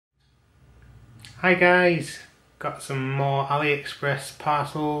Hi guys, got some more AliExpress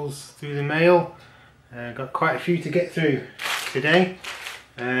parcels through the mail. Got quite a few to get through today,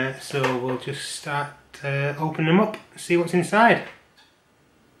 so we'll just start opening them up and see what's inside.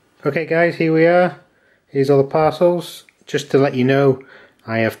 Okay guys, here we are. Here's all the parcels. Just to let you know,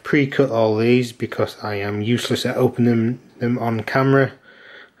 I have pre-cut all these because I am useless at opening them on camera.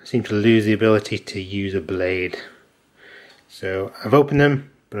 I seem to lose the ability to use a blade. So I've opened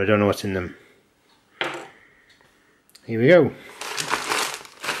them, but I don't know what's in them. Here we go.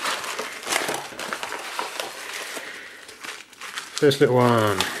 First little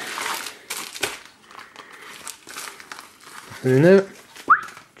one. Nothing in there.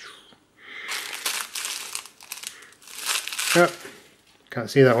 Oh, can't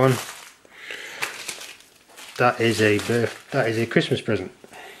see that one. That is a Christmas present.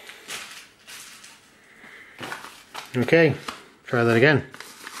 Okay, try that again.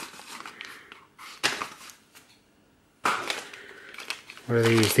 What are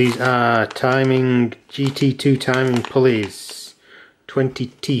these? These are timing GT2 timing pulleys, 20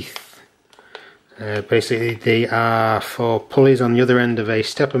 teeth. Basically they are for pulleys on the other end of a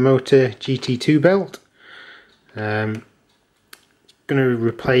stepper motor GT2 belt. Going to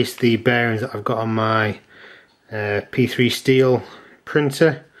replace the bearings that I've got on my P3 steel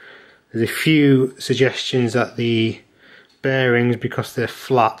printer. There's a few suggestions that the bearings, because they're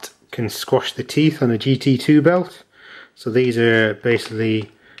flat, can squash the teeth on a GT2 belt. So these are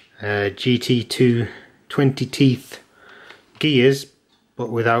basically GT2 20 teeth gears, but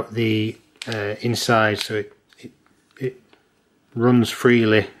without the inside, so it runs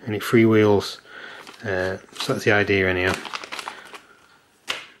freely and it freewheels. So that's the idea anyhow.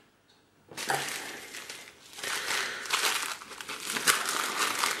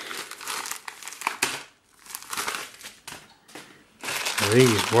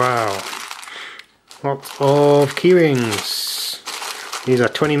 These, wow. Lots of keyrings. These are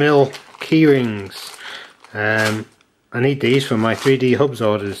 20mm keyrings. I need these for my 3D hubs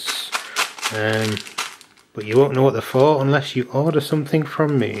orders. But you won't know what they're for unless you order something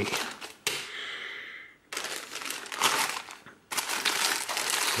from me.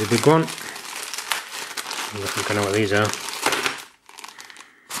 This is a big one. I think I know what these are.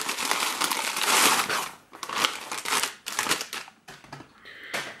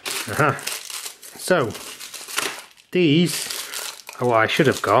 Aha. So, these are what I should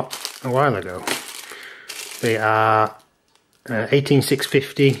have got a while ago. They are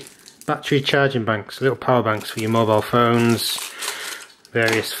 18650 battery charging banks, little power banks for your mobile phones,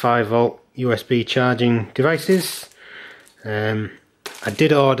 various 5V USB charging devices. I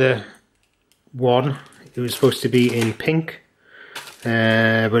did order one. It was supposed to be in pink,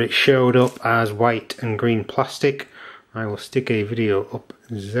 but it showed up as white and green plastic. I will stick a video up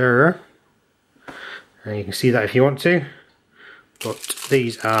there. You can see that if you want to, but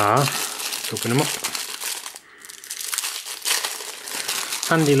these are, let's open them up,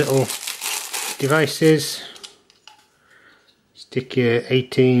 handy little devices. Stick your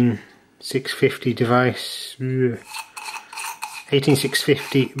 18650 device,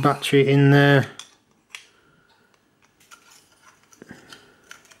 18650 battery in there.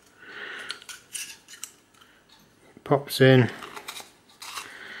 It pops in,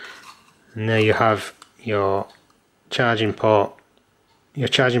 and there you have your charging port,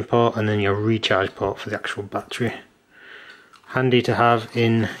 and then your recharge port for the actual battery. Handy to have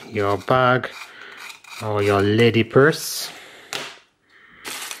in your bag or your lady purse.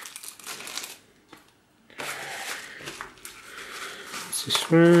 What's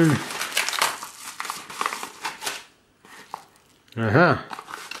this one? Aha!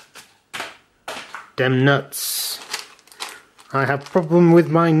 Dem nuts. I have problem with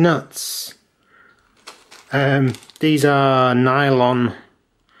my nuts. These are nylon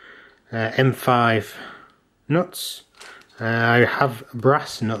M5 nuts. I have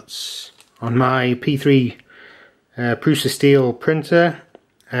brass nuts on my P3 Prusa steel printer.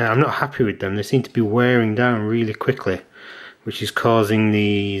 I'm not happy with them. They seem to be wearing down really quickly, which is causing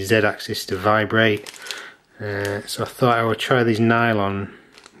the Z-axis to vibrate. So I thought I would try these nylon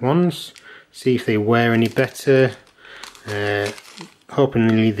ones, see if they wear any better.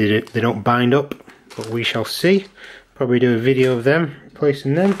 Hopefully they don't bind up, but we shall see. Probably do a video of them,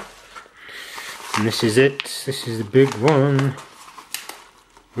 replacing them. And this is it. This is the big one.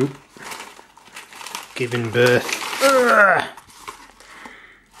 Oop. Giving birth. Ugh.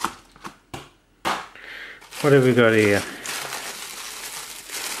 What have we got here?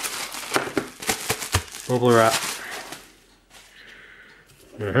 Bubble wrap.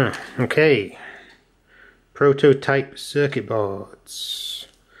 Okay. Prototype circuit boards.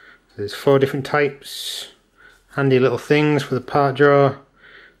 there's 4 different types. Handy little things for the part drawer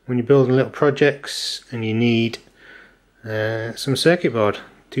when you're building little projects and you need some circuit board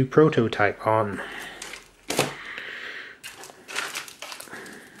to prototype on.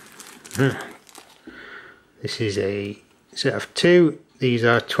 This is a set of 2. These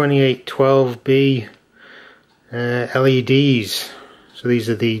are 2812B LEDs. So these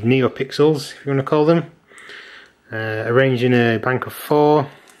are the neopixels, if you want to call them. Arranged in a bank of 4.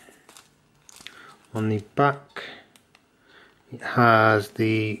 On the back it has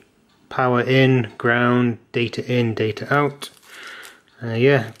the power in, ground, data in, data out.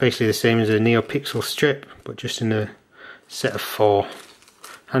 Yeah, basically the same as a neopixel strip, but just in a set of 4.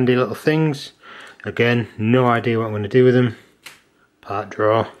 Handy little things. Again, no idea what I'm going to do with them. Part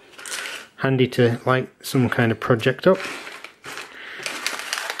drawer. Handy to light some kind of project up.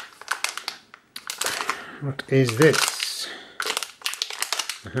 What is this?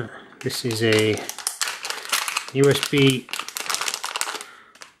 This is a USB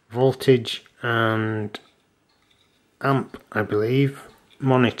voltage and amp, I believe,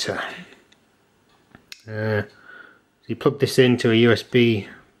 monitor. So you plug this into a USB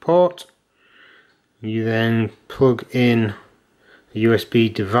port. You then plug in a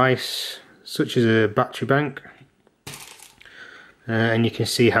USB device such as a battery bank, and you can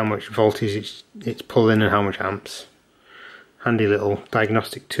see how much voltage it's pulling and how much amps. Handy little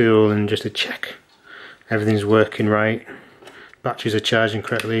diagnostic tool, and just to check everything's working right, batteries are charging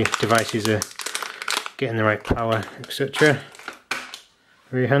correctly, devices are getting the right power, etc.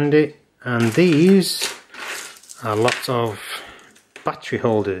 Very handy. And these are lots of battery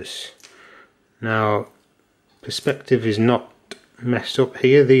holders. Now, perspective is not messed up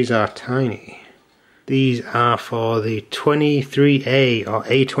here. These are tiny. These are for the 23A or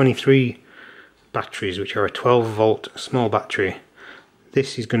A23 batteries, which are a 12 volt small battery.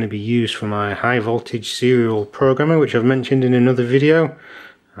 This is going to be used for my high voltage serial programmer, which I've mentioned in another video.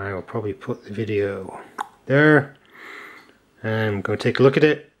 I will probably put the video there. I'm going to take a look at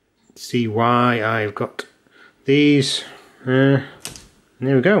it, see why I've got these. And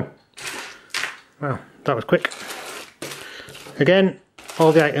there we go. Wow, that was quick. Again,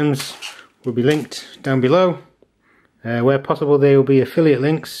 all the items will be linked down below. Where possible, they will be affiliate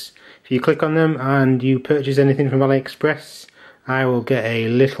links. If you click on them and you purchase anything from AliExpress, I will get a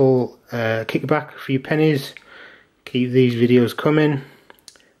little kickback, a few pennies. Keep these videos coming.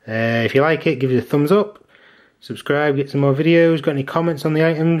 If you like it, give it a thumbs up. Subscribe, get some more videos. Got any comments on the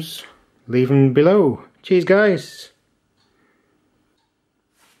items? Leave them below. Cheers, guys.